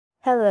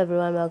Hello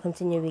everyone, welcome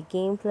to Newbie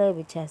Gameplay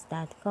with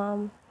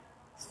Chess.com.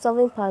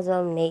 Solving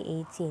puzzle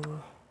May 18.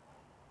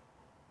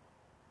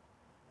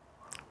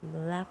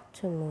 Black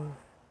to move.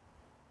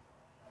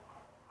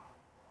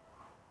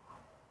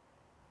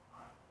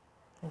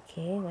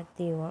 Okay, what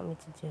do you want me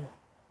to do?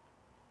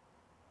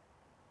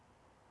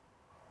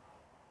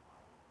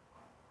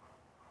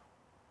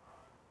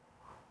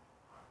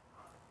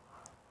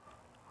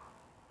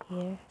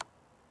 Here.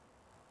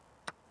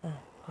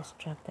 Just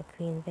drop the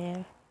queen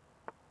there.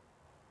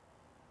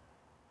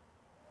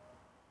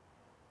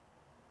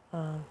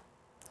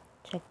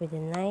 Check with the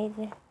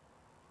knight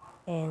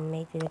and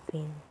mate with the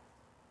queen.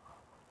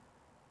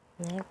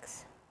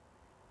 Next.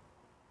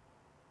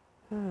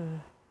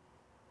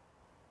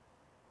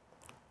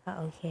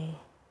 Okay.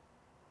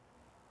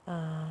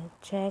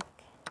 Check,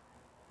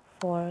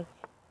 fork,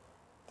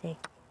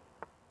 take.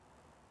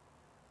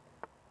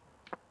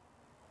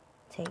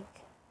 Take.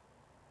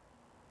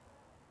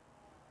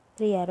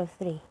 3 out of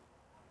 3.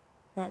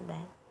 Not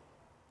bad.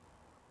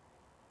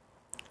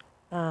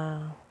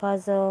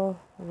 Puzzle,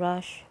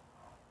 rush,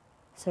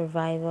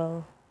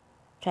 survival.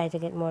 Try to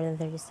get more than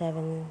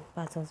 37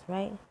 puzzles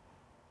right.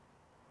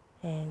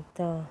 And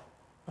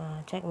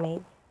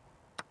checkmate.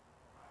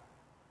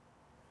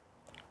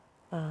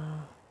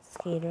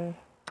 Skater.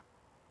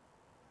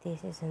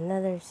 This is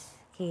another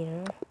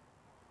skater.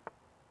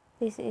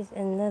 This is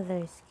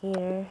another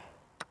skater.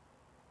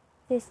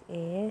 This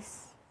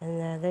is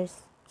another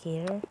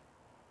skater.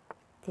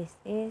 This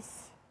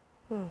is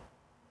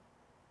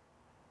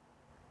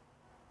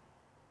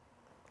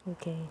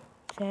okay.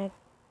 Check.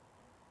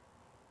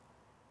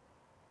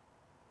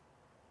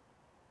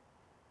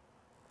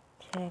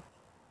 Check.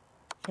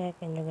 Check,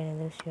 and you're gonna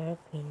lose your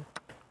queen.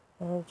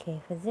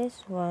 Okay, for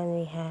this one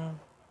we have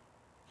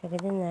check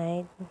with the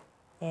knight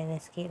and a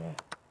skater.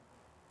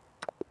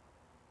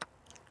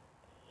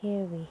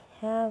 Here we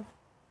have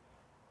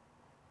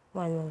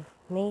one move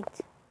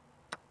mate,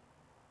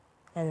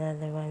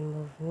 another one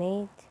move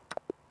mate,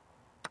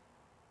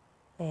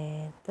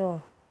 and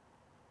oh,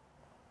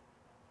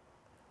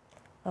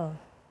 I'm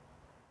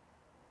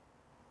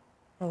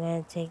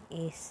gonna take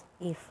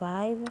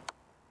e5.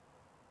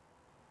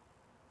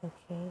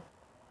 Okay,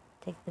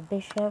 take the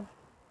bishop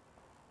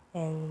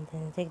and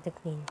then take the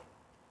queen.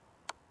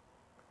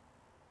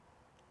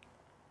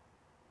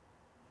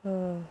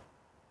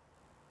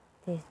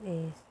 This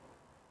is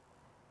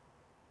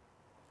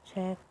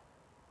check.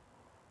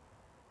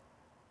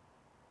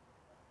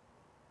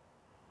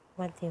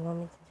 What do you want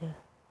me to do?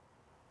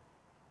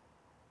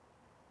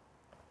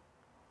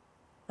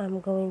 I'm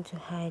going to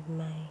hide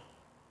my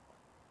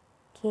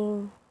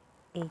king,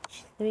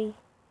 h3,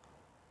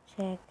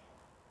 check,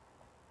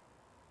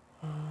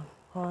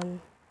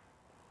 pawn,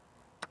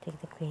 take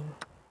the queen.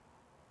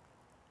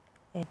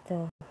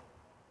 Ito,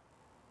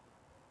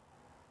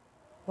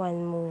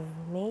 one move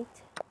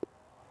mate.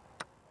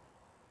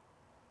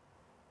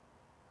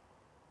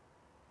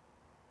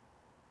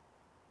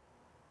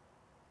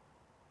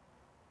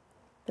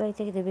 Do I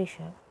take the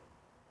bishop?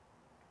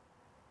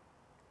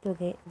 Do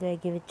I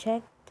give it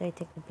check? Do I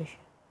take the bishop?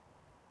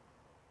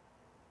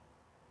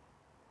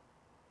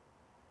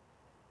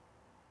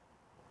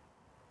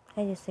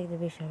 I just take the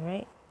bishop,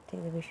 right?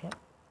 Take the bishop.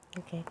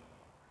 Okay.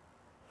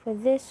 For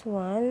this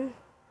one,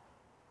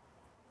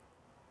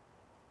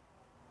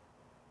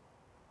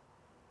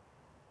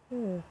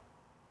 I'm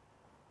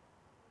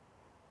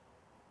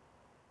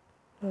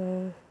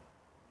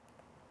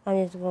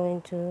just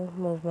going to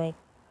move my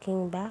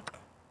king back.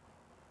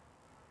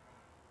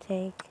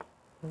 Take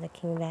the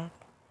king back.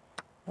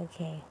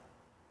 Okay.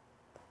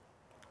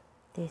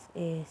 This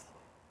is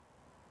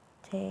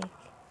take,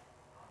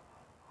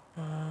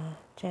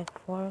 check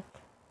fork,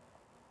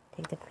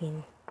 take the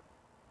queen.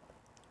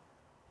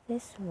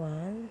 This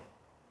one,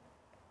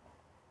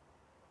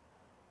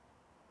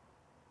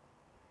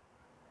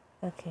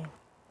 okay.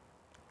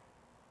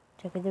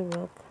 Check with the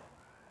rook.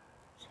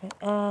 Check,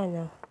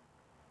 no.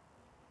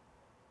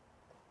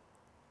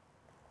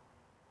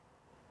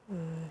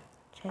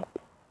 Check.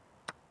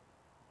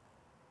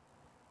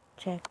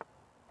 Check.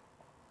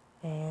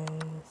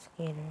 And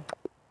skater.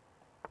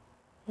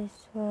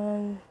 This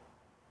one.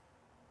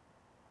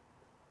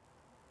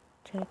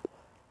 Check.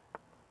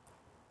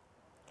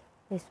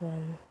 This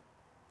one.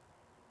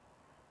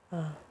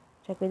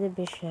 Check with the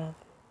bishop.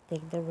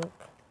 Take the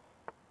rook.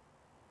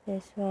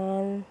 This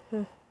one.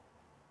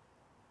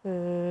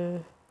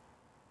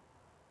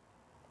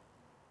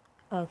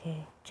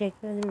 Okay. Check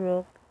with the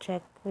rook.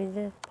 Check with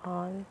the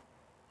pawn.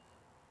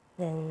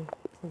 Then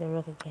the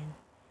rook again.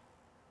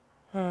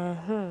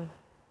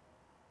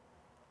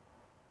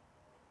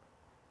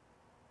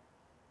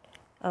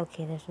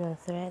 Okay, there's no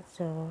threat,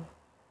 so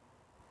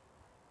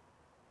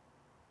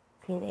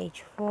queen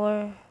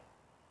h4,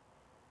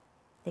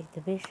 take the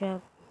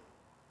bishop.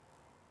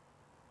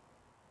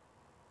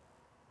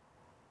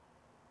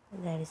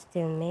 That is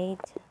still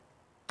mate.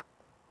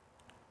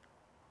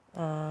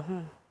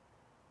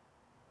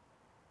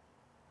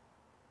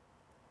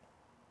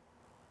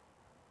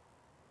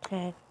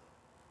 Check,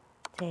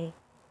 take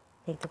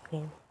the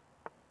queen.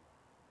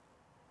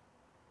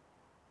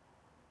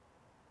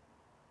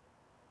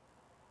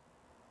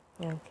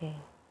 Okay,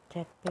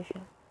 check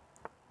bishop.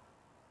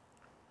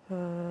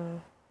 Hmm.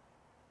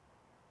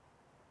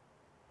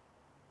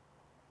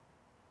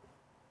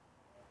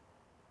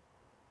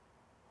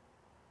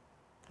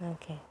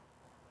 Okay,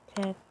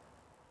 check,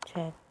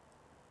 check,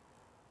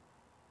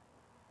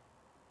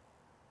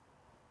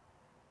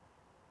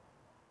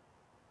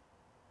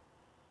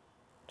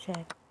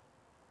 check,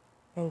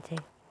 and take.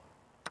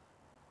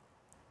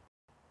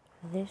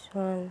 For this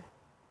one,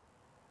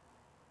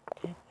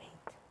 checkmate.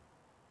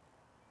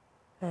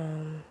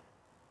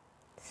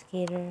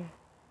 Skater.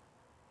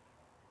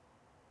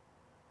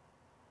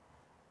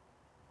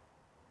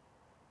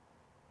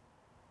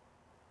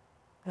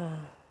 Huh?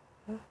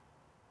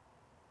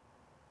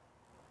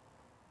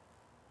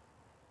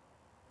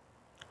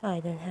 Oh, I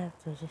don't have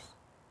to, just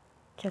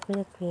check with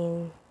the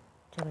queen,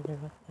 check with the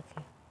rook.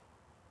 Okay.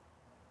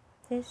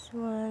 This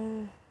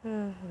one,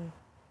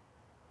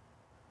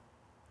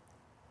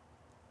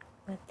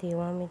 what do you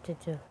want me to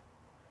do?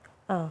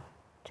 Oh,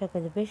 check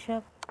with the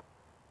bishop,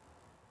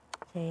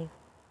 take,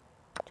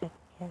 check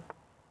again.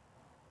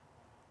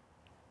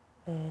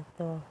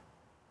 Ito.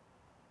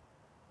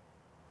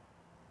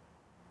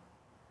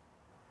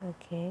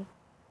 Okay.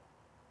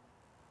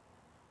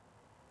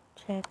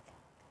 Check.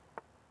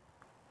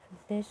 For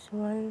this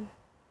one,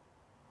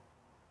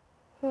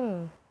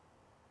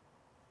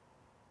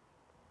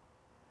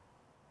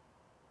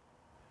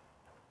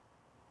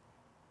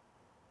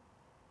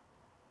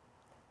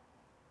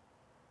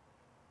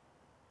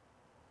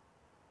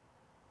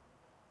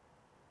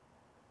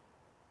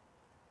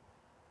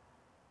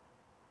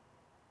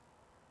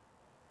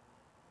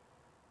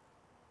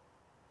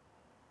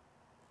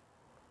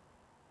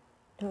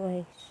 do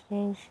I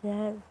exchange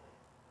that?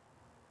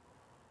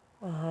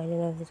 Oh, I don't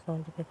know if it's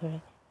going to be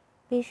correct.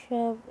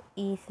 Bishop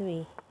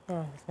e3.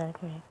 No, that's not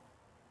correct.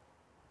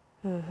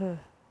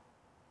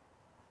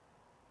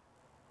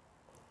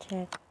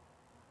 Check.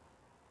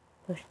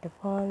 Push the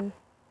pawn.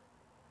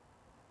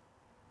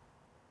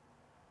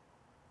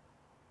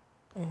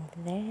 And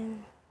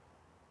then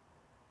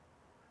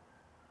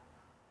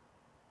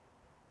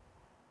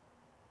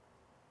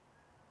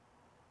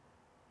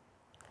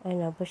I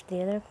now push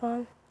the other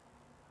pawn.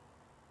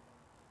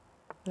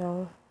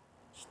 No,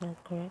 it's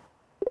not correct.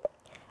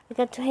 I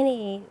got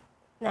 28.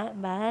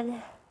 Not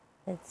bad.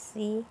 Let's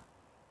see.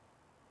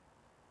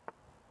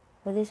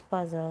 For this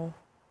puzzle,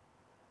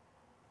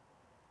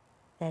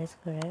 that is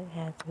correct.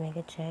 You have to make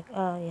a check.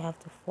 Oh, you have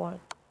to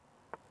fork.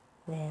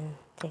 Then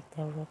take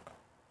the rook.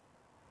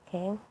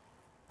 Okay.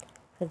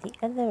 For the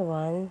other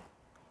one,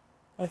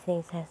 I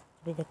think it has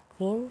to be the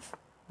queen.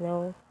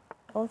 No,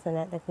 also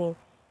not the queen.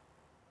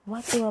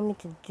 What do you want me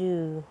to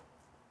do?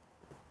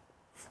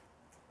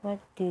 What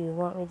do you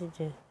want me to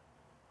do?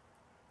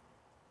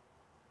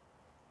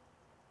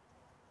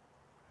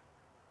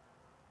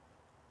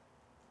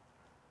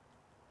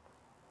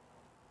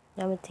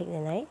 I'm gonna take the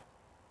knight.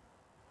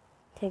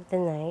 Take the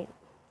knight.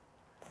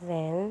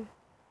 Then,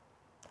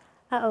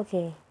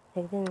 okay.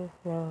 Take the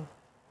no.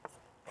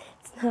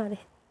 It's not it.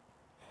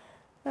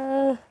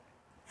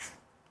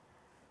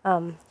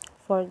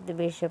 Fork the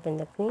bishop and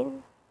the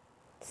queen.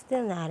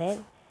 Still not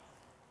it.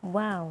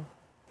 Wow.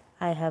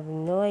 I have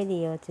no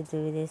idea what to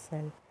do with this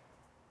one.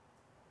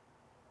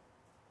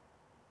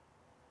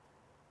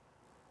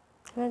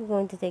 I'm not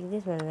going to take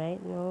this one,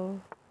 right? No.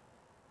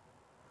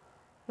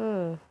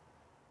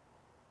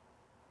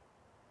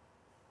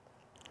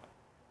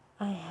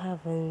 I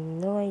have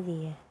no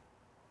idea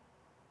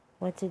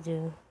what to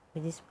do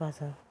with this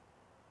puzzle.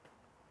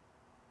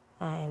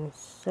 I am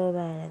so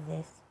bad at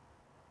this.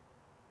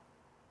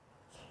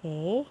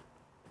 Okay.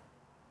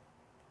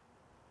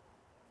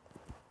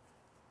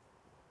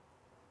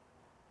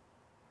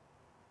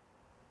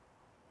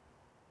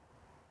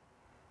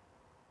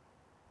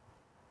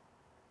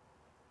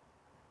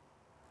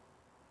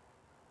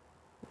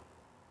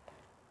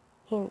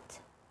 Hint.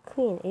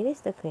 Queen. It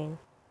is the queen.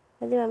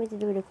 What do you want me to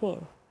do with the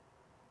queen?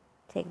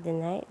 Take the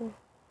knight? Oh,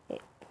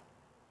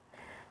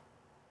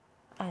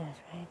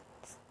 that's right.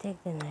 Just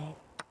take the knight.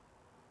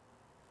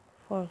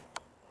 Fourth.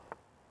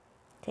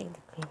 Take the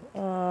queen.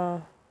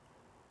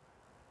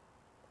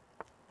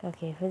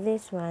 Okay, for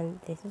this one,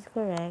 this is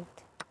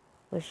correct.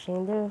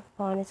 Pushing the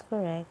pawn is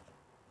correct.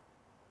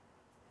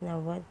 Now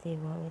what do you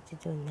want me to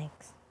do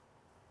next?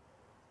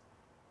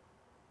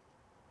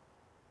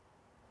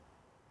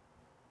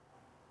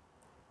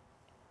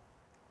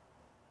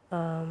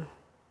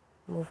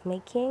 Move my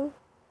king.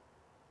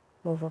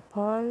 Move a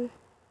pawn.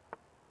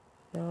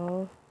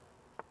 No.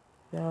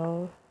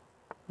 No.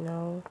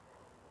 No.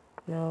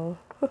 No.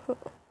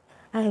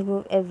 I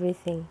move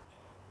everything.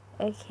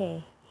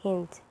 Okay,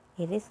 hint.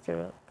 It is the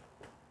rook.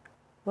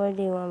 Where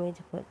do you want me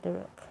to put the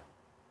rook?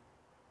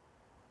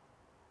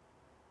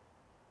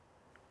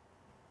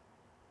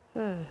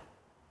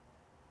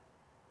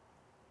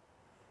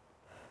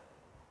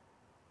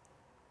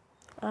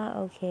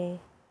 Okay.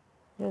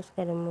 Rook's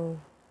gotta move.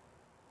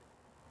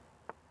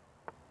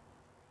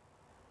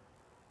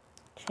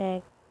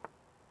 Check.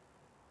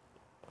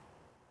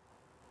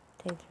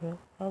 Take the rook.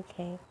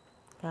 Okay.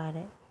 Got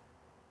it.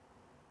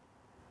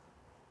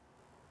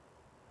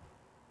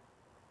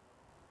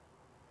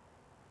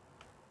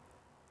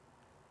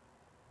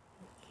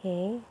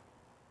 Okay.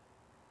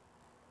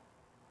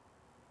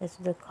 Let's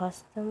do the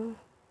custom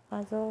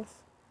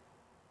puzzles.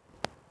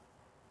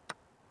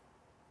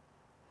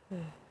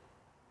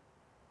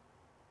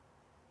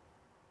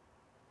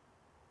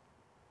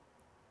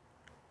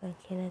 Why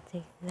can't I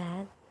take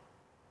that?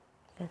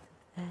 Because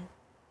of that.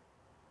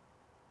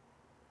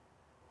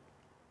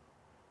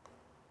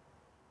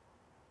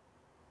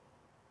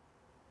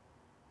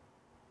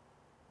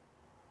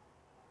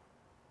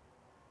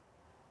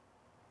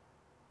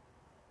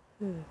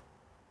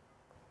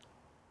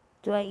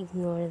 Do I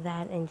ignore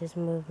that and just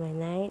move my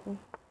knight?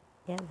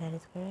 Yeah, that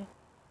is correct.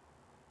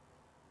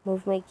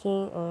 Move my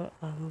king or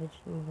which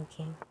move a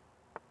king?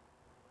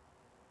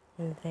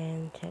 And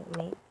then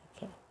checkmate.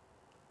 Okay.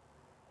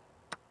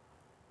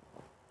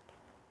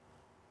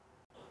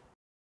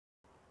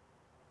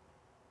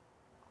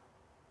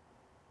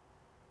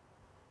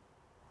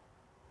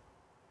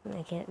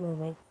 I can't move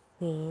my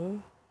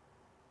queen.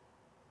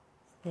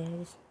 So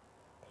just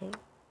take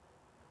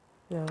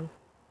no.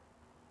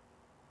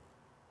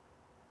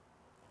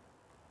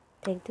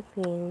 Take the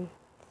queen.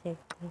 Take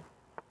the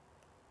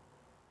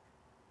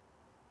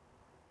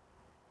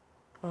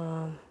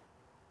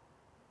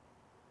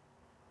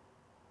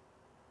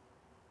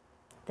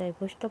did I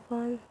push the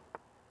pawn?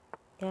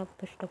 Yeah,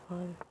 push the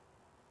pawn.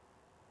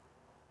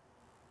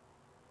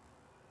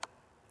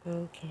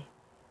 Okay.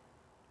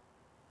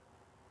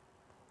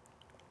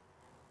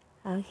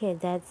 Okay,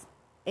 that's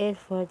it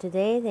for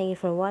today. Thank you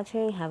for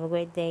watching. Have a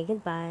great day.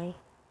 Goodbye.